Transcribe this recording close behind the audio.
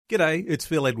G'day, it's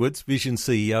Phil Edwards, Vision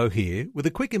CEO here, with a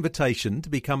quick invitation to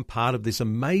become part of this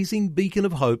amazing beacon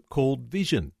of hope called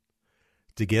Vision.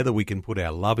 Together we can put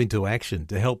our love into action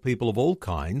to help people of all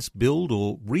kinds build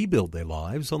or rebuild their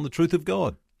lives on the truth of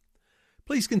God.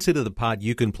 Please consider the part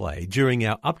you can play during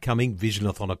our upcoming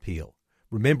Visionathon appeal,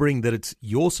 remembering that it's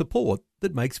your support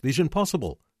that makes Vision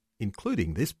possible,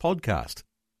 including this podcast.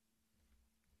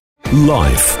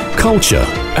 Life, culture,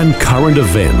 and current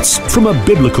events from a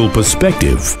biblical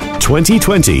perspective.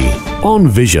 2020 on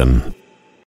Vision.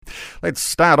 Let's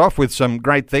start off with some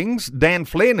great things. Dan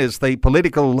Flynn is the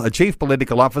Chief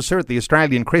Political Officer at the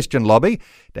Australian Christian Lobby.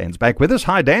 Dan's back with us.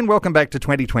 Hi, Dan. Welcome back to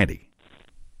 2020.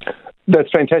 That's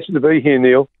fantastic to be here,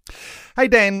 Neil. Hey,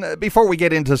 Dan, before we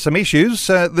get into some issues,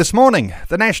 this morning,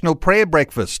 the National Prayer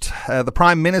Breakfast, the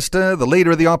Prime Minister, the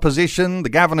Leader of the Opposition, the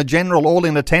Governor-General, all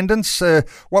in attendance.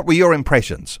 What were your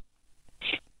impressions?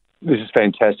 This is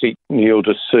fantastic, Neil,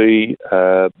 to see,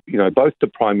 both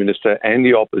the Prime Minister and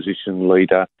the Opposition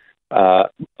Leader, a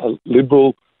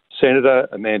Liberal Senator,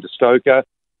 Amanda Stoker,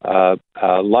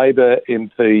 Labor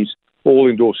MPs, all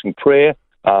endorsing prayer,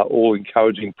 all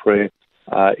encouraging prayer.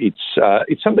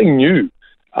 It's something new.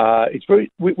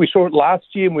 We saw it last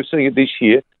year and we're seeing it this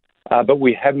year, but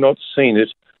we have not seen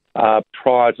it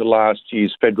prior to last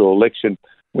year's federal election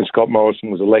when Scott Morrison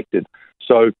was elected.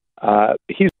 So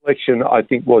his election, I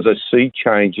think, was a sea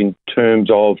change in terms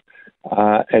of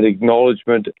an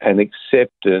acknowledgement and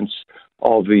acceptance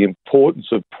of the importance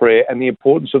of prayer and the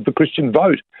importance of the Christian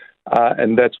vote.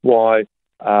 And that's why,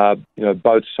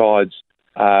 both sides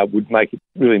would make it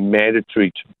really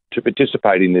mandatory to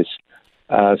participate in this.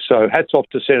 So hats off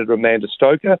to Senator Amanda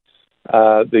Stoker,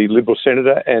 the Liberal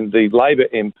Senator, and the Labor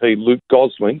MP, Luke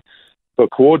Gosling, for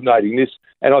coordinating this.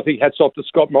 And I think hats off to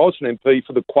Scott Morrison MP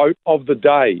for the quote of the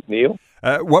day, Neil.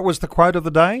 What was the quote of the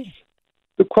day?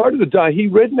 The quote of the day, he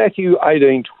read Matthew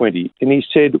 18:20, and he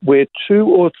said, "Where two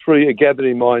or three are gathered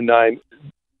in my name,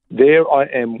 there I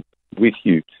am with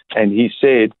you." And he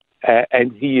said,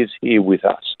 and he is here with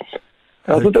us.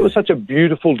 And I thought that was such a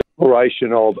beautiful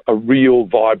declaration of a real,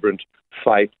 vibrant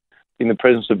faith in the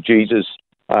presence of Jesus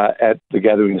at the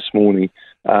gathering this morning.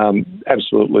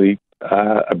 Absolutely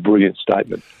a brilliant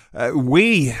statement.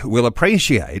 We will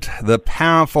appreciate the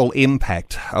powerful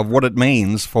impact of what it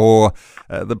means for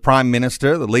the Prime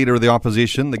Minister, the Leader of the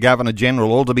Opposition, the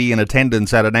Governor-General, all to be in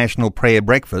attendance at a national prayer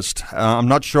breakfast. I'm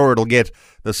not sure it'll get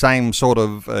the same sort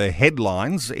of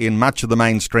headlines in much of the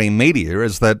mainstream media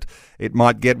as that it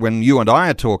might get when you and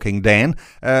I are talking, Dan.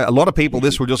 A lot of people,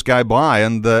 this will just go by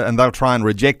and they'll try and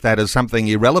reject that as something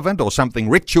irrelevant or something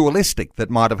ritualistic that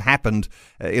might have happened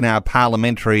in our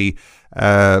parliamentary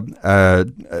the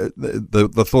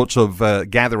thoughts of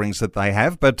gatherings that they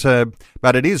have, but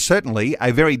it is certainly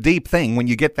a very deep thing when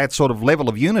you get that sort of level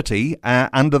of unity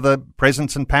under the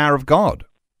presence and power of God.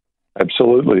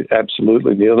 Absolutely,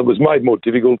 Neil. It was made more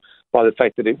difficult by the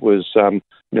fact that it was, kind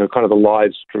of a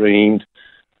live streamed.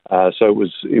 So it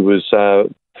was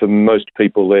for most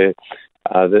people there,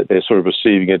 they're sort of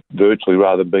receiving it virtually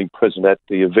rather than being present at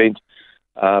the event.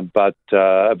 But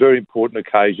a very important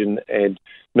occasion, and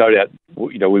no doubt,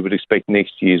 we would expect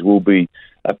next year's will be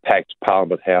a packed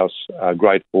Parliament House,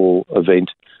 Great Hall event,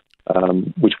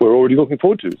 which we're already looking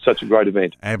forward to. It's such a great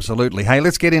event. Absolutely. Hey,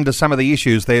 let's get into some of the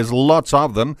issues. There's lots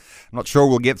of them. I'm not sure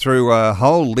we'll get through a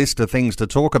whole list of things to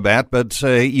talk about, but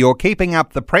you're keeping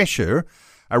up the pressure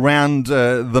around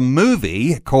the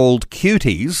movie called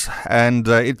Cuties, and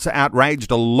it's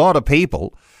outraged a lot of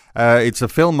people. It's a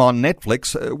film on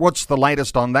Netflix. What's the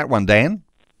latest on that one, Dan?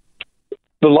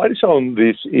 The latest on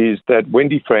this is that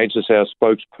Wendy Francis, our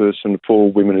spokesperson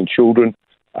for women and children,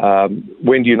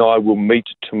 Wendy and I will meet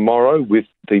tomorrow with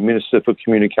the Minister for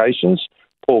Communications,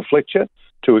 Paul Fletcher,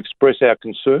 to express our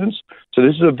concerns. So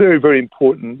this is a very, very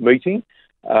important meeting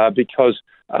because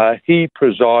he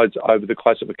presides over the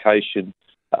classification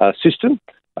system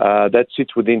that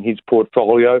sits within his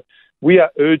portfolio. We are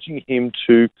urging him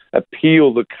to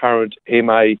appeal the current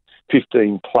MA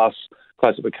 15 plus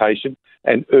classification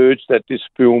and urge that this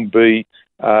film be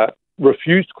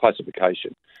refused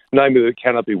classification, namely that it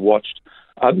cannot be watched.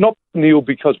 Not, Neil,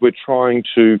 because we're trying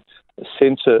to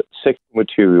censor sexual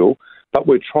material, but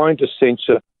we're trying to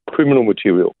censor criminal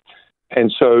material.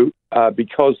 And so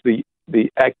because the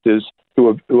actors who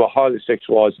are highly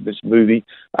sexualised in this movie,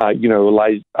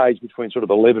 aged between sort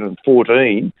of 11 and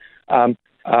 14,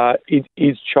 it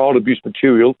is child abuse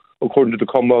material according to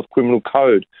the Commonwealth Criminal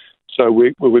Code. So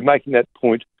we're making that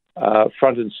point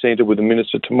front and centre with the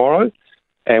Minister tomorrow,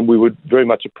 and we would very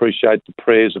much appreciate the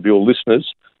prayers of your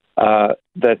listeners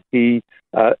that he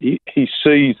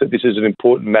sees that this is an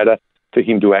important matter for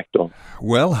him to act on.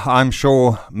 Well, I'm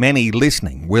sure many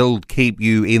listening will keep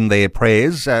you in their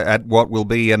prayers at what will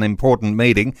be an important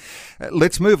meeting.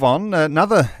 Let's move on.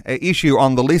 Another issue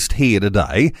on the list here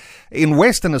today. In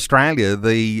Western Australia,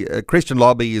 the Christian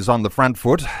lobby is on the front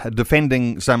foot,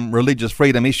 defending some religious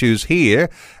freedom issues here,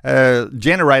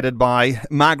 generated by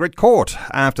Margaret Court,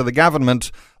 after the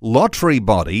government lottery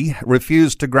body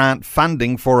refused to grant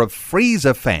funding for a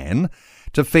freezer fan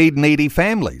to feed needy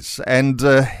families. And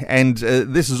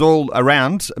this is all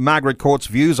around Margaret Court's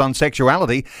views on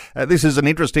sexuality. This is an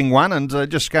interesting one, and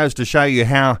just goes to show you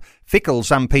how fickle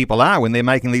some people are when they're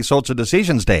making these sorts of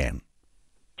decisions, Dan.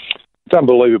 It's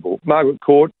unbelievable. Margaret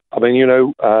Court,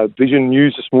 Vision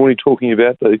News this morning talking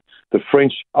about the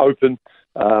French Open.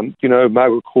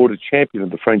 Margaret Court, a champion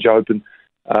of the French Open,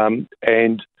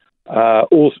 and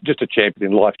also just a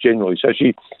champion in life generally. So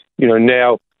she,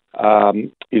 now,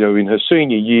 in her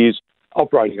senior years,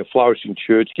 operating a flourishing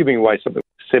church, giving away something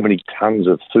like 70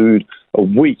 tonnes of food a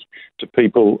week to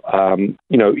people,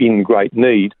 in great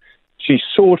need. She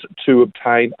sought to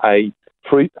obtain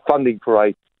funding for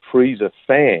a freezer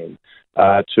fan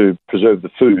to preserve the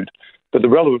food. But the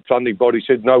relevant funding body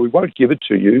said, no, we won't give it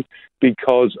to you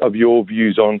because of your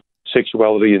views on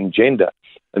sexuality and gender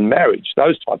and marriage,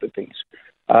 those type of things.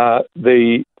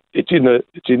 It's in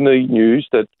the news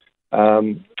that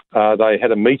they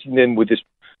had a meeting then with this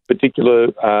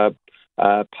particular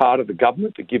part of the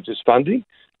government that gives us funding,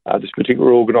 this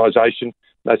particular organisation.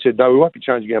 They said, no, we won't be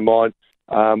changing our mind.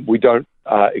 We don't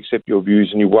accept your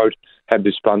views and you won't have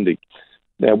this funding.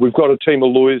 Now, we've got a team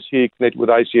of lawyers here connected with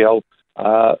ACL.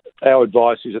 Our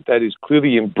advice is that is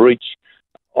clearly in breach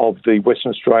of the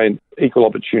Western Australian equal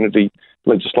opportunity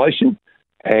legislation,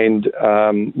 and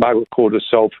Margaret Court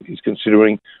herself is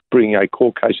considering bringing a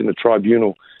court case in the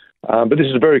tribunal. But this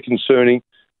is very concerning.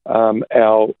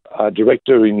 Our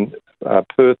director in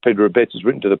Perth, Peter Abetz, has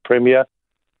written to the Premier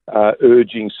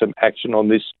urging some action on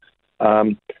this.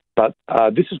 But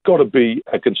this has got to be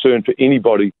a concern for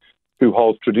anybody who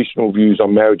holds traditional views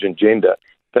on marriage and gender,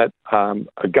 that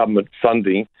a government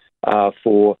funding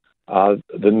for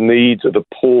the needs of the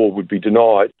poor would be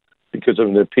denied because of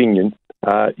an opinion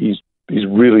is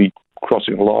really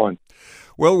crossing the line.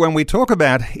 Well, when we talk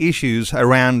about issues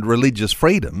around religious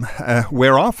freedom,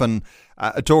 we're often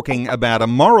talking about a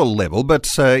moral level,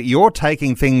 but you're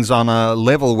taking things on a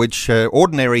level which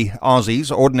ordinary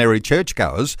Aussies, ordinary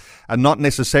churchgoers, are not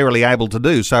necessarily able to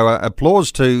do. So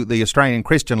applause to the Australian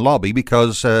Christian lobby,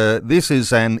 because this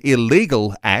is an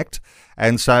illegal act.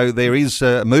 And so there is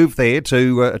a move there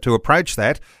to approach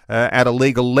that at a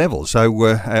legal level.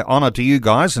 So honour to you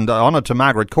guys, and honour to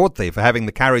Margaret Court there for having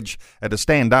the courage to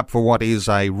stand up for what is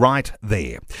a right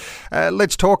there.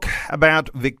 Let's talk about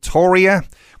Victoria,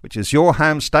 which is your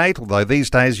home state, although these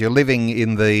days you're living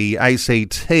in the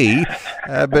ACT.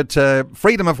 But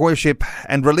freedom of worship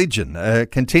and religion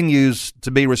continues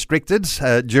to be restricted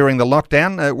during the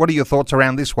lockdown. What are your thoughts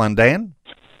around this one, Dan?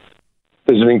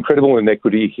 There's an incredible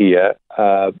inequity here.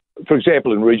 For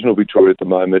example, in regional Victoria at the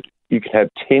moment, you can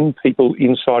have 10 people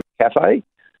inside a cafe,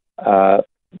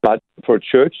 but for a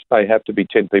church, they have to be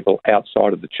 10 people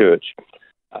outside of the church.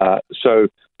 And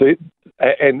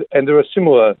there are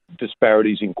similar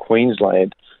disparities in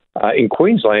Queensland. In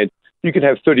Queensland, you can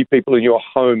have 30 people in your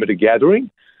home at a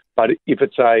gathering, but if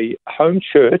it's a home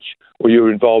church or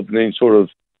you're involved in any sort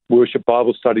of worship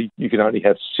Bible study, you can only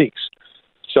have 6.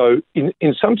 So in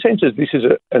some senses, this is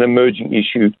an emerging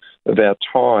issue of our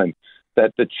time,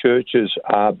 that the churches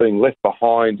are being left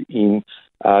behind in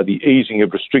the easing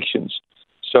of restrictions.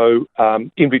 So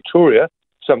in Victoria,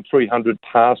 some 300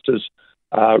 pastors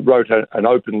wrote an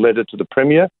open letter to the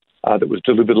Premier that was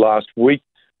delivered last week,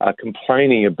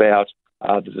 complaining about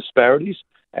the disparities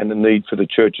and the need for the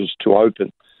churches to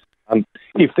open.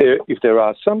 If there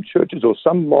are some churches or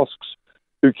some mosques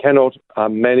who cannot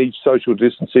manage social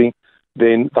distancing,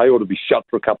 then they ought to be shut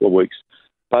for a couple of weeks.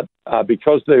 But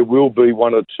because there will be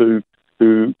one or two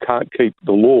who can't keep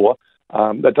the law,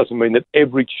 that doesn't mean that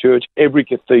every church, every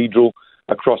cathedral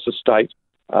across the state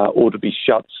ought to be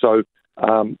shut. So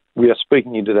we are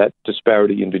speaking into that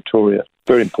disparity in Victoria.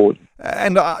 Very important.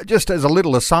 And just as a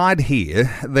little aside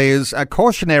here, there's a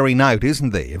cautionary note,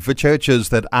 isn't there, for churches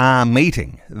that are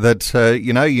meeting, that,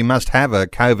 you must have a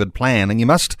COVID plan and you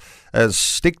must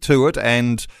stick to it,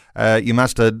 and you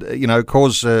must,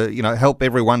 help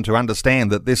everyone to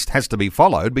understand that this has to be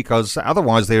followed, because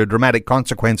otherwise there are dramatic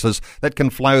consequences that can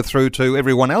flow through to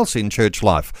everyone else in church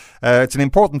life. It's an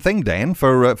important thing, Dan,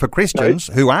 for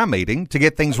Christians who are meeting to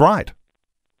get things right.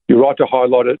 You're right to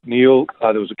highlight it, Neil.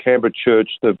 There was a Canberra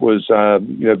church that was,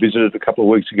 visited a couple of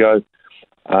weeks ago.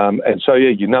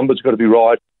 Your numbers got to be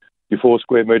right. your 4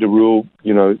 square metre rule,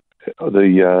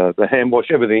 the hand wash,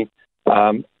 everything.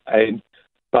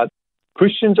 But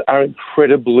Christians are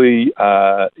incredibly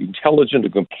intelligent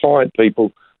and compliant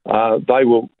people. They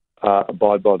will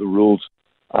abide by the rules.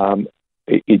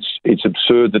 It's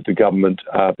absurd that the government,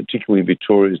 particularly in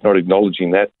Victoria, is not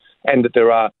acknowledging that, and that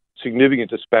there are significant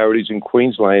disparities in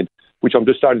Queensland, which I'm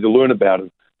just starting to learn about,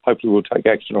 and hopefully we'll take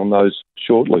action on those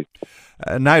shortly.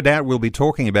 No doubt we'll be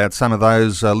talking about some of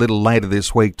those a little later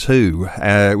this week too.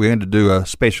 We're going to do a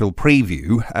special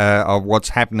preview of what's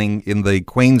happening in the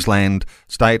Queensland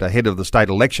state ahead of the state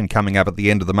election coming up at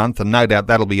the end of the month, and no doubt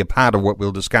that'll be a part of what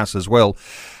we'll discuss as well.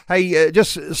 Hey,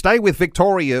 just stay with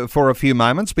Victoria for a few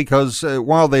moments, because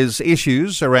while there's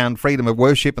issues around freedom of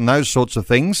worship and those sorts of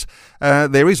things,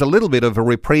 there is a little bit of a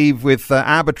reprieve with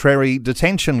arbitrary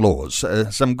detention laws.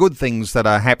 Some good things that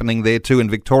are happening there too in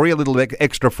Victoria, a little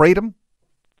extra freedom.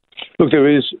 Look, there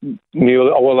is,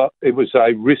 Neil. Well, it was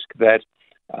a risk that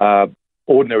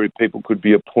ordinary people could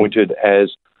be appointed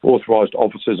as authorised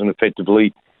officers and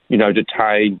effectively,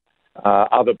 detain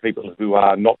other people who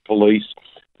are not police.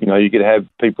 You could have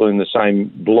people in the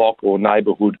same block or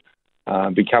neighbourhood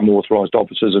become authorised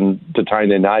officers and detain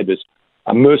their neighbours.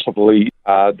 Mercifully,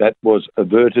 that was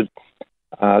averted.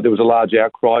 There was a large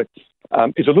outcry.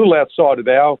 It's a little outside of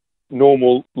our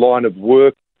normal line of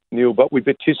work, Neil, but we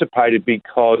participated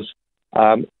because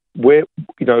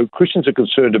Christians are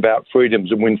concerned about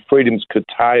freedoms, and when freedom's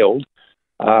curtailed,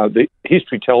 the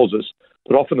history tells us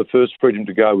that often the first freedom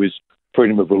to go is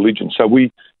freedom of religion. So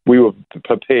we were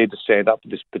prepared to stand up for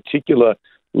this particular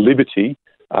liberty,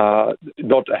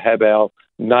 not to have our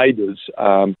neighbours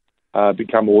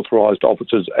become authorised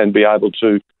officers and be able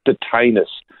to detain us.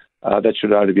 That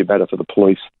should only be a matter for the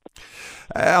police.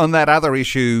 On that other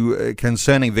issue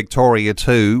concerning Victoria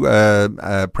too,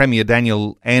 Premier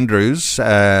Daniel Andrews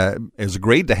has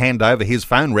agreed to hand over his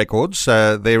phone records.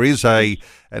 There is an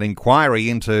inquiry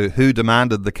into who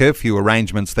demanded the curfew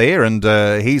arrangements there, and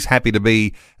he's happy to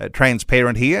be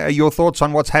transparent here. Your thoughts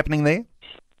on what's happening there?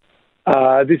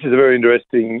 This is a very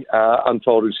interesting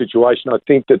unfolding situation. I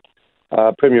think that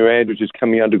Premier Andrews is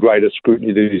coming under greater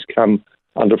scrutiny than he's come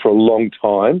under for a long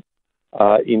time.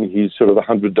 In his sort of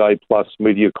 100-day plus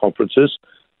media conferences.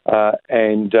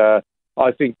 And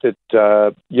I think that,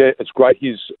 it's great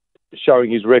he's showing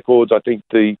his records. I think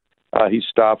his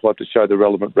staff like to show the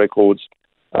relevant records.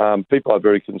 People are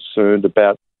very concerned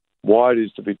about why it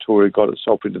is that Victoria got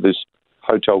itself into this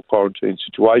hotel quarantine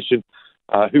situation.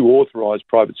 Who authorised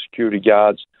private security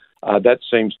guards? That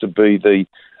seems to be the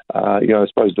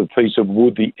piece of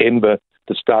wood, the ember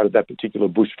that started that particular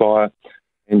bushfire.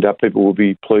 And people will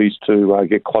be pleased to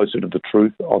get closer to the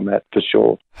truth on that for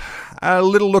sure. A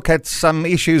little look at some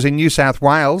issues in New South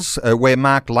Wales, where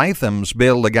Mark Latham's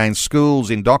bill against schools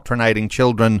indoctrinating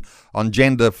children on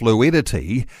gender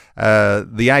fluidity, the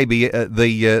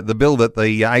bill that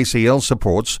the ACL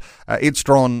supports, it's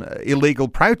drawn illegal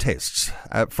protests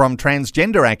from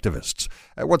transgender activists.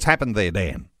 What's happened there,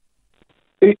 Dan?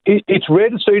 It's rare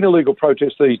to see an illegal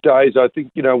protest these days. I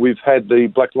think, we've had the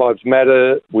Black Lives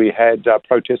Matter. We had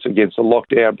protests against the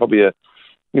lockdown probably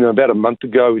about a month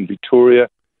ago in Victoria,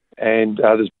 and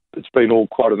it's been all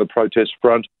quiet on the protest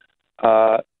front.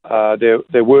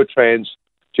 There were transgender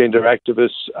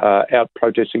activists out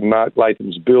protesting Mark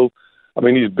Latham's bill. I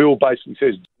mean, his bill basically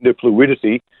says gender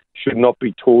fluidity should not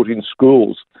be taught in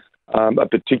schools. A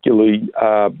particularly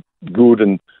good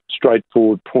and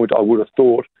straightforward point, I would have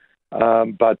thought.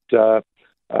 But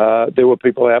there were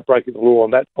people out breaking the law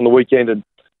on that on the weekend, and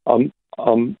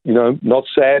I'm not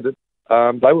sad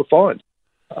that they were fined.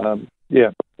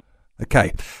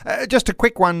 Okay. Just a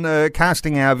quick one,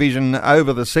 casting our vision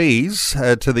over the seas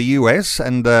to the US,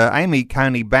 and Amy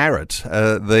Coney Barrett,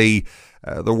 the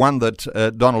one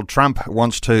that Donald Trump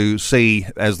wants to see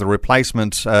as the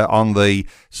replacement on the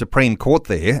Supreme Court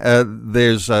there.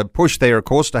 There's a push there, of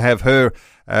course, to have her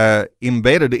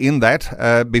embedded in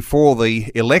that before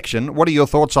the election. What are your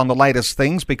thoughts on the latest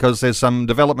things? Because there's some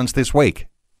developments this week.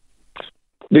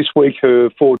 This week, her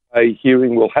 4-day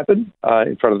hearing will happen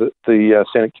in front of the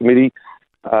Senate committee.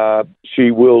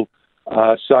 She will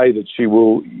say that she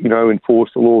will, enforce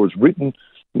the law as written,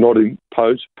 not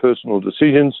impose personal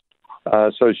decisions.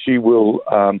 So she will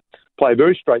play a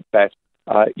very straight bat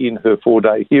in her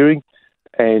 4-day hearing.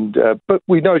 But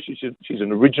we know she's an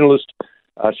originalist.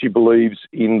 She believes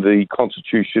in the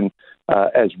Constitution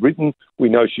as written. We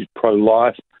know she's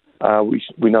pro-life.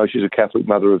 We know she's a Catholic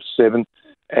mother of 7.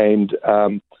 And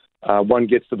one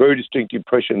gets the very distinct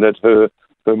impression that her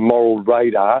moral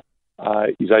radar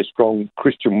is a strong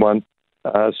Christian one.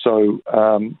 So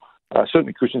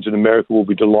certainly Christians in America will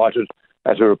be delighted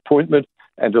at her appointment.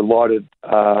 and delighted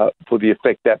for the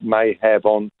effect that may have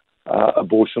on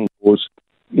abortion laws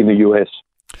in the US.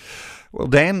 Well,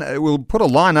 Dan, we'll put a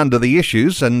line under the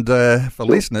issues, and for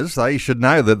listeners, they should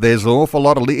know that there's an awful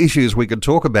lot of issues we could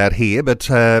talk about here,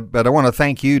 but I want to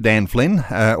thank you, Dan Flynn.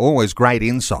 Always great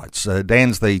insights.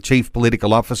 Dan's the Chief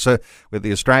Political Officer with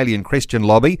the Australian Christian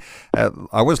Lobby. I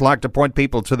always like to point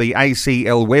people to the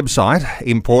ACL website,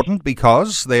 important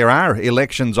because there are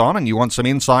elections on, and you want some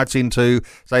insights into,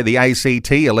 say, the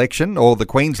ACT election or the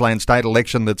Queensland state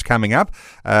election that's coming up.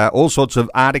 All sorts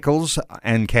of articles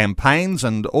and campaigns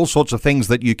and all sorts of things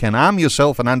that you can arm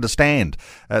yourself and understand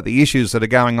the issues that are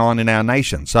going on in our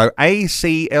nation. So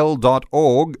acl.org.au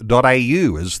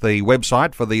is the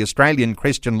website for the Australian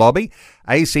Christian Lobby,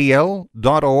 acl.org.au.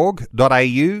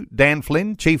 Dan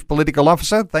Flynn, Chief Political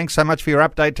Officer, thanks so much for your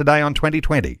update today on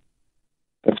 2020.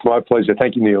 It's my pleasure.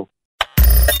 Thank you, Neil.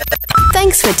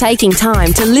 Thanks for taking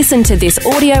time to listen to this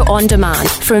audio on demand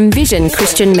from Vision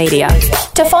Christian Media.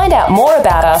 To find out more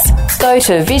about us, go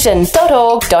to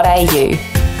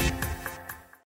vision.org.au.